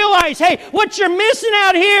 Don't you realize, hey, what you're missing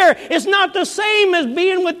out here is not the same as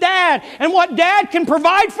being with Dad and what Dad can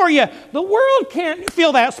provide for you. The world can't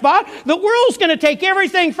fill that spot. The world's going to take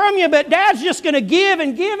everything from you, but Dad's just going to give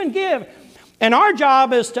and give and give. And our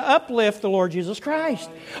job is to uplift the Lord Jesus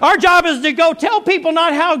Christ. Our job is to go tell people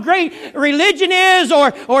not how great religion is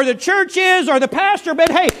or the church is or the pastor,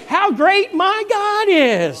 but hey, how great my God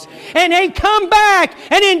is. And hey, come back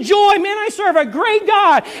and enjoy. Man, I serve a great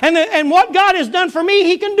God. And what God has done for me,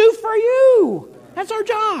 He can do for you. That's our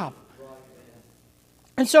job.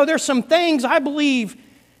 And so there's some things I believe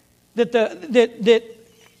that the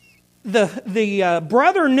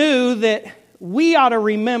brother knew that we ought to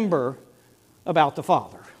remember about the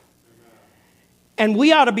Father. And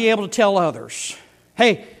we ought to be able to tell others,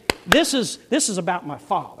 hey, this is about my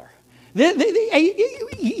Father.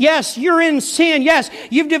 Yes, you're in sin. Yes,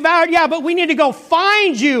 you've devoured. Yeah, but we need to go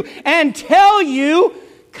find you and tell you,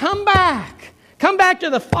 come back. Come back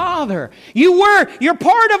to the Father. You're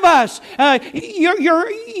part of us.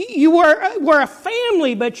 You were a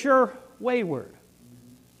family, but you're wayward.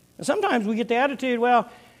 And sometimes we get the attitude, well,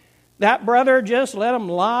 that brother, just let them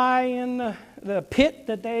lie in the pit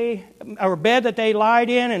or bed that they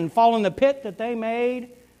lied in and fall in the pit that they made.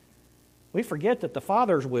 We forget that the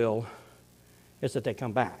Father's will is that they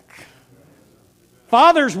come back.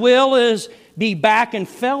 Father's will is be back in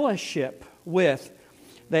fellowship with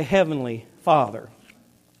the Heavenly Father.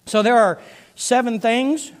 So there are 7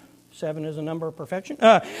 things. 7 is a number of perfection.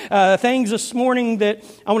 Things this morning that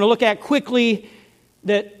I want to look at quickly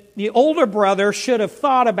that the older brother should have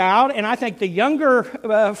thought about, and I think the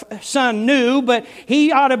younger son knew, but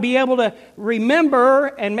he ought to be able to remember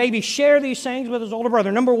and maybe share these things with his older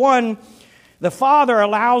brother. Number 1, the Father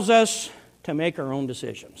allows us to make our own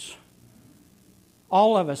decisions.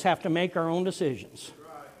 All of us have to make our own decisions.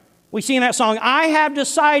 We see in that song, I have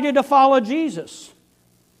decided to follow Jesus.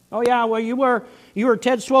 Oh yeah, well you were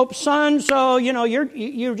Ted Swope's son, so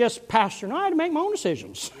you're just pastor. No, I had to make my own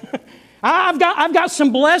decisions. I've got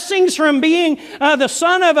some blessings from being the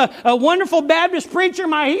son of a wonderful Baptist preacher,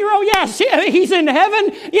 my hero. Yes, he's in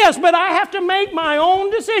heaven. Yes, but I have to make my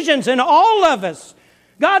own decisions, and all of us.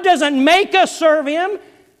 God doesn't make us serve Him.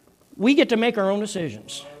 We get to make our own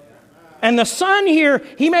decisions. And the son here,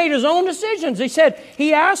 he made his own decisions.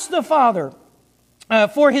 He asked the father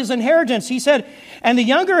for his inheritance. He said, and the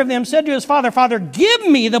younger of them said to his father, Father, give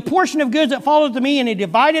me the portion of goods that followed to me. And he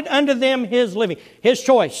divided unto them his living. His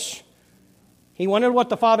choice. He wanted what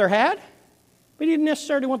the father had, but he didn't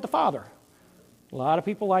necessarily want the father. A lot of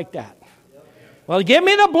people like that. Well, give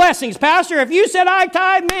me the blessings. Pastor, if you said I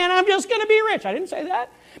tithe, man, I'm just going to be rich. I didn't say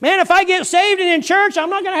that. Man, if I get saved and in church, I'm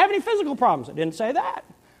not going to have any physical problems. I didn't say that.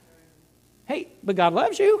 Hey, but God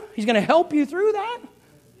loves you. He's going to help you through that.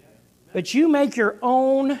 But you make your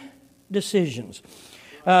own decisions.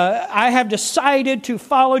 I have decided to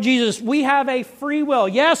follow Jesus. We have a free will.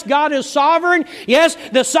 Yes, God is sovereign. Yes,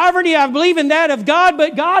 the sovereignty, I believe in that of God,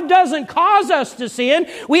 but God doesn't cause us to sin.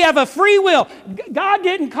 We have a free will. God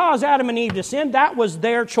didn't cause Adam and Eve to sin. That was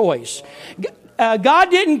their choice.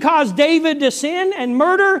 God didn't cause David to sin and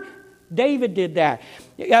murder. David did that.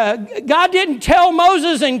 God didn't tell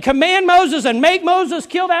Moses and command Moses and make Moses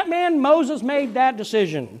kill that man. Moses made that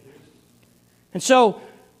decision. And so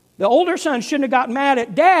the older son shouldn't have gotten mad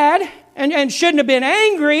at dad and shouldn't have been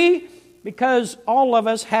angry because all of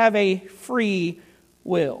us have a free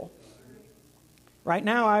will. Right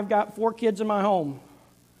now I've got 4 kids in my home.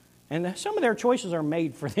 And some of their choices are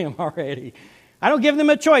made for them already. I don't give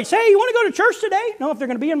them a choice. Hey, you want to go to church today? No, if they're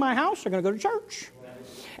going to be in my house, they're going to go to church.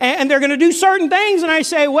 And they're going to do certain things. And I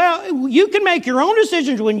say, well, you can make your own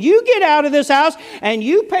decisions. When you get out of this house and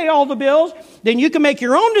you pay all the bills, then you can make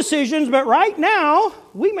your own decisions. But right now,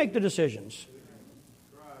 we make the decisions.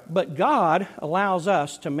 But God allows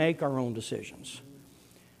us to make our own decisions.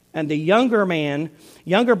 And the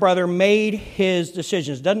younger brother made his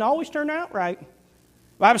decisions. Doesn't always turn out right. The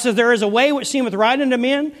Bible says there is a way which seemeth right unto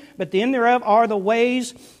men, but the end thereof are the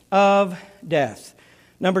ways of death.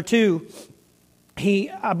 Number 2,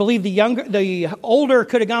 I believe the older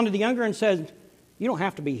could have gone to the younger and said, you don't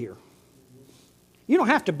have to be here. You don't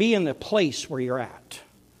have to be in the place where you're at.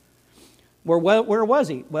 Where was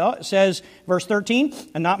he? Well, it says, verse 13,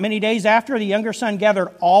 and not many days after, the younger son gathered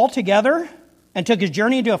all together and took his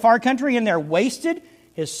journey into a far country, and there wasted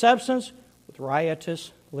his substance with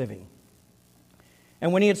riotous living.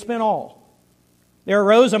 And when he had spent all, there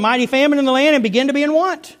arose a mighty famine in the land and began to be in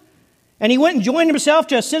want. And he went and joined himself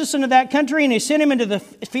to a citizen of that country, and he sent him into the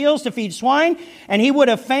fields to feed swine. And he would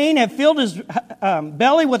have fain have filled his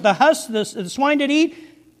belly with the husk the swine did eat,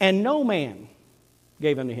 and no man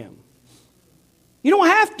gave unto him. You don't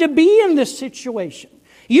have to be in this situation.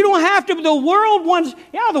 You don't have to. The world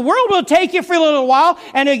will take you for a little while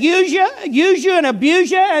and use you and abuse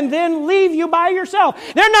you and then leave you by yourself.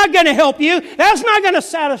 They're not going to help you. That's not going to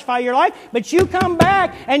satisfy your life. But you come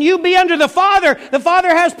back and you be under the Father. The Father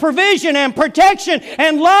has provision and protection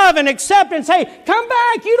and love and acceptance. Hey, come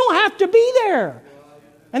back. You don't have to be there.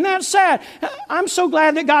 And that's sad. I'm so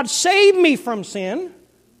glad that God saved me from sin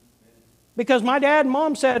because my dad and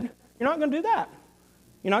mom said, you're not going to do that.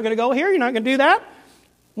 You're not going to go here. You're not going to do that.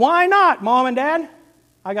 Why not, Mom and Dad?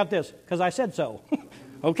 I got this, because I said so.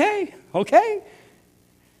 Okay.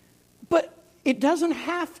 But it doesn't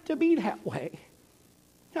have to be that way.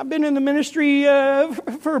 I've been in the ministry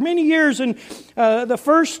for many years, and the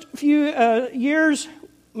first few years,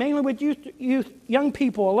 mainly with youth, young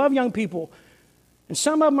people. I love young people. And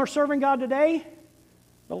some of them are serving God today,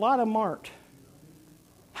 but a lot of them aren't.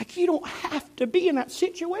 Like, you don't have to be in that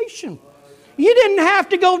situation. You didn't have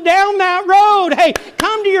to go down that road. Hey,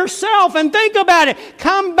 come to yourself and think about it.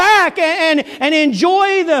 Come back and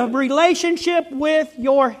enjoy the relationship with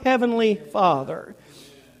your Heavenly Father.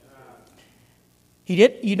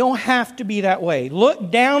 You don't have to be that way.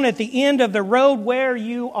 Look down at the end of the road where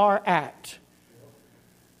you are at.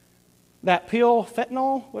 That pill,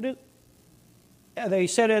 fentanyl, what is it? They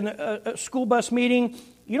said in a school bus meeting,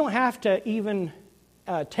 you don't have to even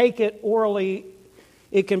take it orally.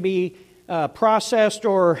 It can be processed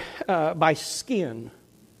or by skin,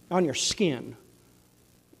 on your skin.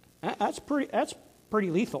 That's pretty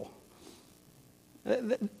lethal.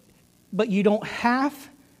 But you don't have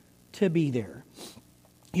to be there.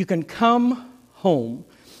 You can come home.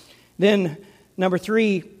 Then, number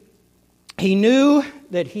 3, he knew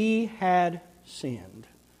that he had sinned.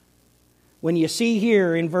 When you see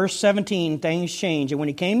here in verse 17, things change. And when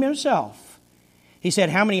he came to himself, he said,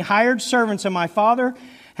 how many hired servants of my father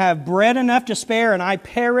have bread enough to spare, and I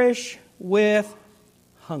perish with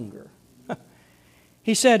hunger?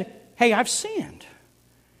 He said, hey, I've sinned.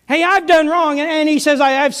 Hey, I've done wrong. And he says,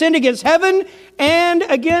 I've sinned against heaven and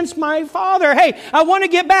against my Father. Hey, I want to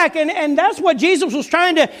get back. And that's what Jesus was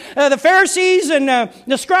trying to, the Pharisees and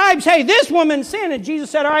the scribes, hey, this woman sinned. And Jesus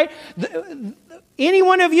said, all right, any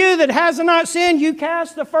one of you that has not sinned, you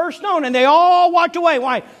cast the first stone. And they all walked away.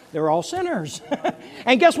 Why? They're all sinners.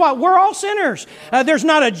 And guess what? We're all sinners. There's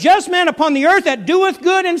not a just man upon the earth that doeth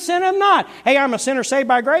good and sinneth not. Hey, I'm a sinner saved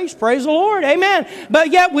by grace. Praise the Lord. Amen.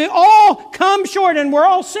 But yet we all come short and we're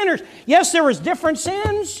all sinners. Yes, there was different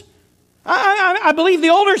sins. I believe the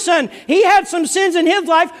older son, he had some sins in his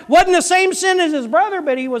life. Wasn't the same sin as his brother,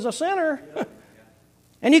 but he was a sinner.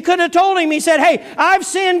 And he could have told him, he said, hey, I've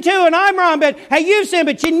sinned too and I'm wrong, but hey, you've sinned,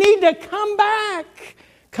 but you need to come back.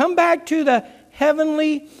 Come back to the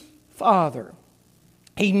Heavenly Father.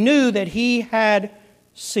 He knew that he had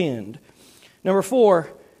sinned. Number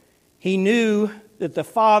 4, he knew that the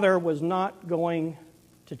Father was not going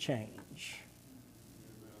to change.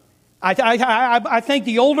 I think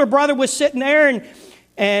the older brother was sitting there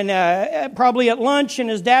and probably at lunch,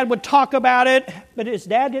 and his dad would talk about it, but his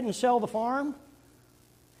dad didn't sell the farm.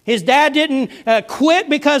 His dad didn't quit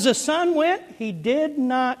because his son went. He did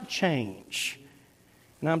not change.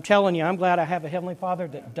 And I'm telling you, I'm glad I have a Heavenly Father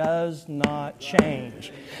that does not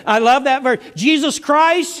change. I love that verse. Jesus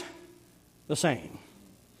Christ, the same.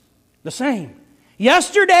 The same.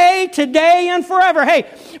 Yesterday, today, and forever. Hey,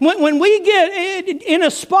 when we get in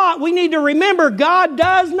a spot, we need to remember God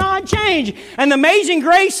does not change. And the amazing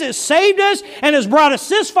grace has saved us and has brought us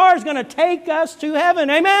this far, is going to take us to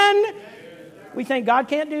heaven. Amen? We think God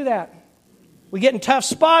can't do that. We get in tough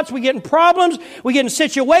spots, we get in problems, we get in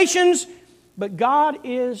situations, but God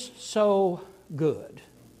is so good.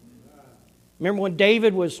 Remember when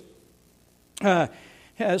David was, I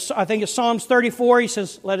think it's Psalms 34, he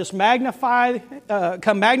says, let us magnify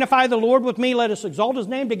the Lord with me, let us exalt His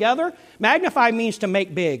name together. Magnify means to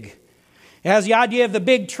make big. It has the idea of the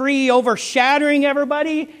big tree overshadowing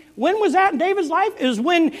everybody. When was that in David's life? It was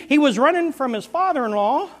when he was running from his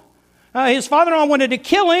father-in-law. His father-in-law wanted to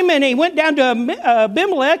kill him, and he went down to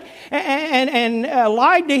Abimelech and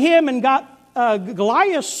lied to him and got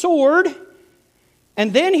Goliath's sword,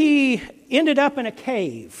 and then he ended up in a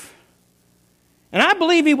cave. And I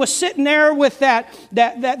believe he was sitting there with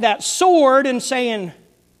that sword and saying,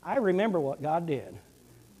 I remember what God did.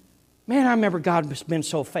 Man, I remember God has been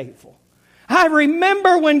so faithful. I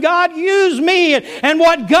remember when God used me and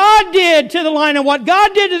what God did to the lion and what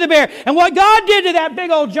God did to the bear and what God did to that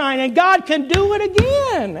big old giant. And God can do it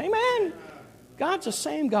again. Amen. God's the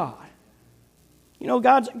same God. You know,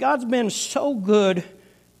 God's been so good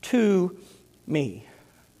to me.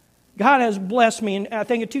 God has blessed me. And I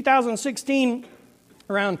think in 2016,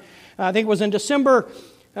 around, I think it was in December,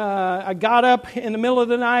 I got up in the middle of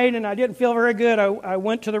the night and I didn't feel very good. I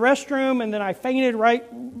went to the restroom and then I fainted right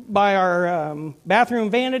by our bathroom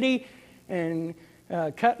vanity and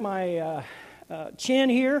cut my chin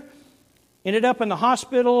here. Ended up in the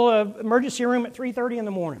hospital emergency room at 3:30 in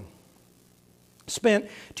the morning. Spent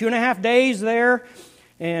 2.5 days there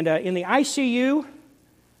and in the ICU,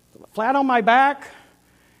 flat on my back.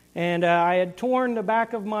 And I had torn the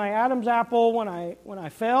back of my Adam's apple when I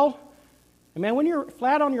fell. And man, when you're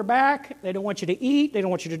flat on your back, they don't want you to eat, they don't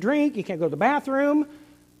want you to drink, you can't go to the bathroom.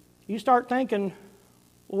 You start thinking,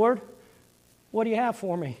 Lord, what do you have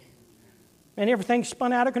for me? And everything's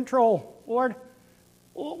spun out of control. Lord,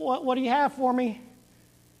 what do you have for me?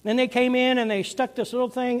 Then they came in and they stuck this little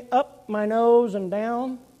thing up my nose and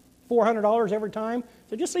down, $400 every time.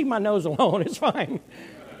 So just leave my nose alone, it's fine.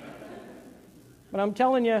 But I'm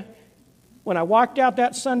telling you, when I walked out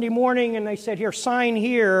that Sunday morning and they said, here, sign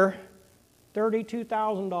here,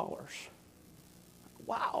 $32,000.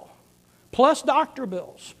 Wow. Plus doctor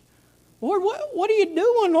bills. Lord, what are you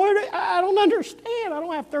doing, Lord? I don't understand. I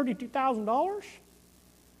don't have $32,000.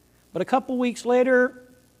 But a couple weeks later,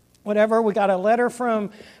 whatever, we got a letter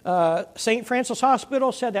from St. Francis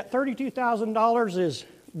Hospital, said that $32,000 is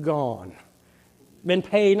gone. Been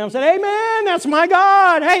paid. And I said, amen, that's my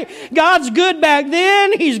God. Hey, God's good back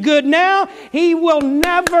then. He's good now. He will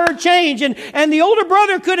never change. And the older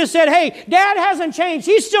brother could have said, hey, Dad hasn't changed.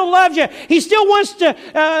 He still loves you. He still wants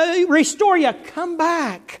to restore you. Come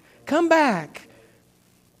back. Come back.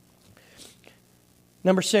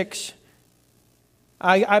 Number 6,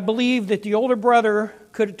 I believe that the older brother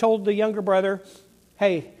could have told the younger brother,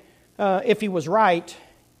 hey, if he was right,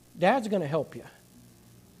 Dad's going to help you.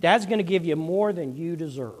 Dad's going to give you more than you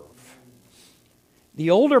deserve. The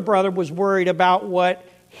older brother was worried about what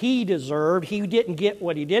he deserved. He didn't get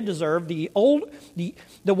what he did deserve. The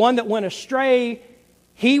one that went astray,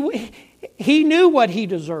 he knew what he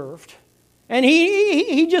deserved. And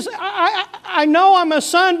he just, I know I'm a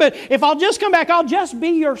son, but if I'll just come back, I'll just be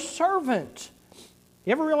your servant.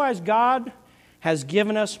 You ever realize God has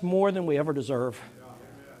given us more than we ever deserve?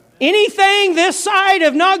 Anything this side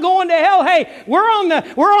of not going to hell, hey, we're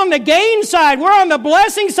on the gain side. We're on the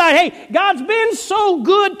blessing side. Hey, God's been so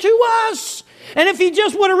good to us. And if he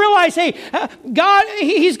just would have realized, hey, God,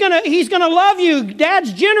 he's gonna love you.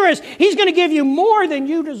 Dad's generous. He's going to give you more than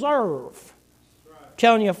you deserve. I'm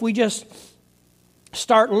telling you, if we just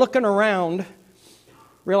start looking around,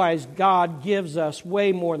 realize God gives us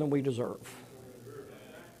way more than we deserve.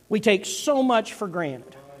 We take so much for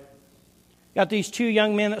granted. Got these 2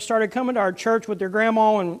 young men that started coming to our church with their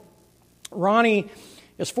grandma, and Ronnie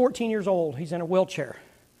is 14 years old. He's in a wheelchair.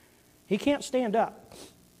 He can't stand up.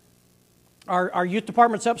 Our youth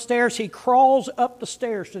department's upstairs. He crawls up the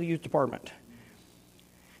stairs to the youth department.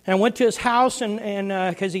 And I went to his house, and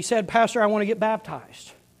because he said, Pastor, I want to get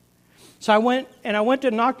baptized. So I went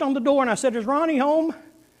to knocked on the door, and I said, is Ronnie home?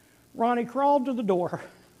 Ronnie crawled to the door.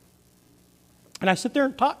 And I sit there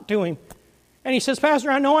and talk to him. And he says,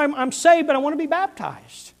 Pastor, I know I'm saved, but I want to be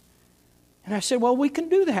baptized. And I said, well, we can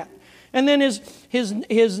do that. And then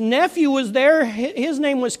his nephew was there. His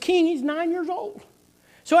name was King. He's 9 years old.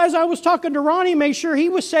 So as I was talking to Ronnie, made sure he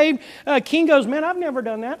was saved, King goes, man, I've never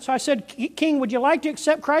done that. So I said, King, would you like to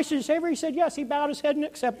accept Christ as your Savior? He said, yes. He bowed his head and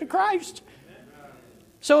accepted Christ.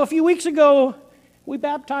 So a few weeks ago, we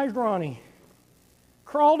baptized Ronnie.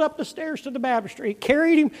 Crawled up the stairs to the baptistry,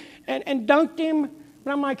 carried him and dunked him.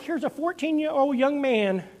 And I'm like, here's a 14-year-old young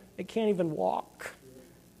man that can't even walk.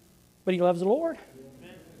 But he loves the Lord.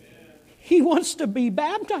 Amen. He wants to be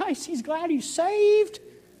baptized. He's glad he's saved.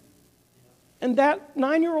 And that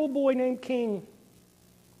 9-year-old boy named King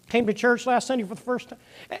came to church last Sunday for the first time.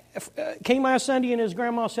 Came last Sunday and his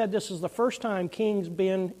grandma said this is the first time King's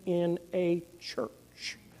been in a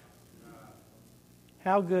church.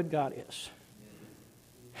 How good God is.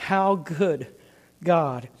 How good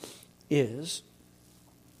God is.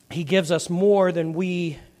 He gives us more than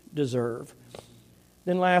we deserve.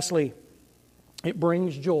 Then lastly, it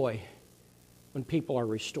brings joy when people are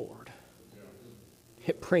restored.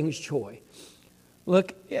 It brings joy.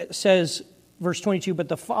 Look, it says, verse 22, but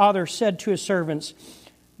the father said to his servants,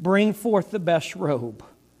 bring forth the best robe.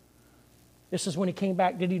 This is when he came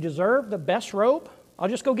back. Did he deserve the best robe? I'll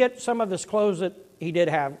just go get some of his clothes that he did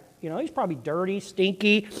have. You know, he's probably dirty,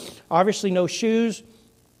 stinky, obviously no shoes.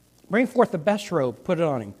 Bring forth the best robe, put it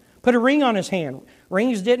on him. Put a ring on his hand.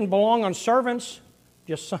 Rings didn't belong on servants,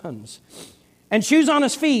 just sons. And shoes on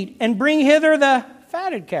his feet. And bring hither the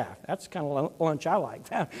fatted calf. That's the kind of lunch I like.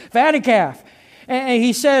 Fatted calf. And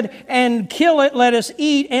he said, and kill it, let us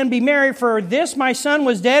eat and be merry. For this my son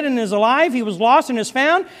was dead and is alive. He was lost and is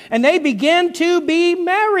found. And they began to be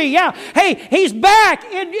merry. Yeah. Hey, he's back.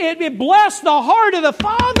 It blessed the heart of the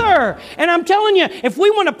Father. And I'm telling you, if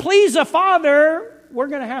we want to please the Father, we're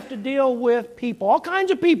going to have to deal with people, all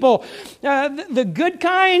kinds of people, the good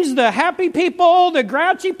kinds, the happy people, the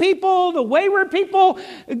grouchy people, the wayward people.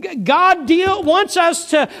 God wants us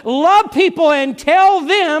to love people and tell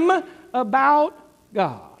them about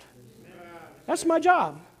God. That's my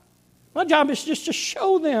job. My job is just to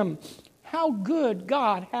show them how good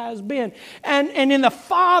God has been. And in the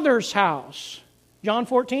Father's house, John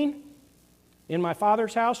 14, in my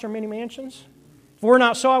Father's house are many mansions. If we're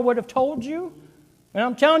not so, I would have told you. And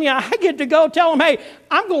I'm telling you, I get to go tell them, hey,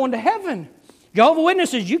 I'm going to heaven. Jehovah's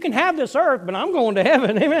Witnesses, you can have this earth, but I'm going to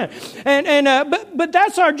heaven. Amen. But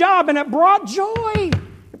that's our job, and it brought joy.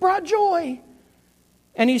 It brought joy.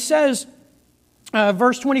 And he says,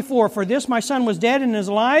 verse 24, for this my son was dead and is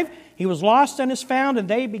alive. He was lost and is found, and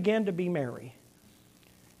they began to be merry.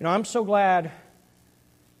 You know, I'm so glad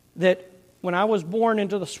that when I was born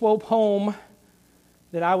into the Swope home,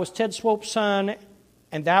 that I was Ted Swope's son,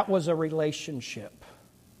 and that was a relationship.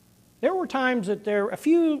 There were a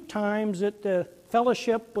few times that the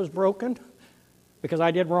fellowship was broken because I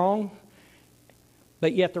did wrong,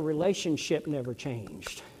 but yet the relationship never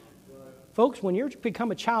changed. Folks, when you become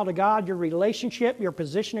a child of God, your relationship, your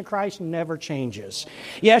position in Christ never changes.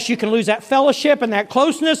 Yes, you can lose that fellowship and that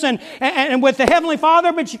closeness and with the Heavenly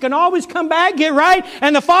Father, but you can always come back, get right,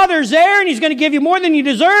 and the Father's there, and He's going to give you more than you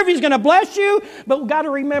deserve. He's going to bless you. But we've got to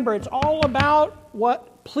remember, it's all about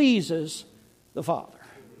what pleases the Father.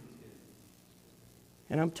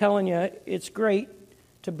 And I'm telling you, it's great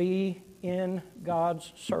to be in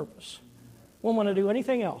God's service. We don't want to do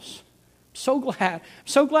anything else. So glad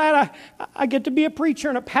I get to be a preacher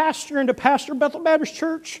and a pastor and to pastor Bethel Baptist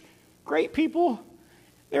Church. Great people.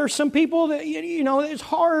 There are some people that, you know, it's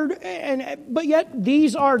hard, but yet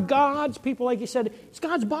these are God's people. Like you said, it's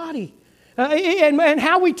God's body. And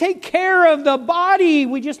how we take care of the body,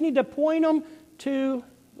 we just need to point them to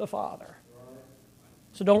the Father.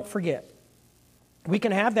 So don't forget. We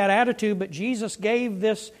can have that attitude, but Jesus gave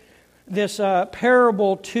this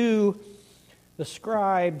parable to the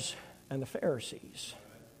scribes and the Pharisees.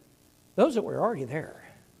 Those that were already there.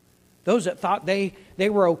 Those that thought they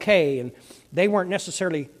were okay and they weren't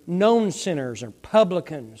necessarily known sinners or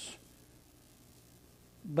publicans.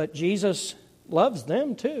 But Jesus loves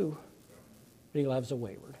them too. But He loves the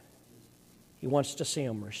wayward. He wants to see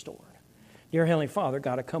them restored. Dear Heavenly Father,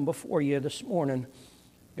 God, I come before you this morning.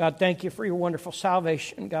 God, thank you for your wonderful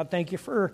salvation. God, thank you for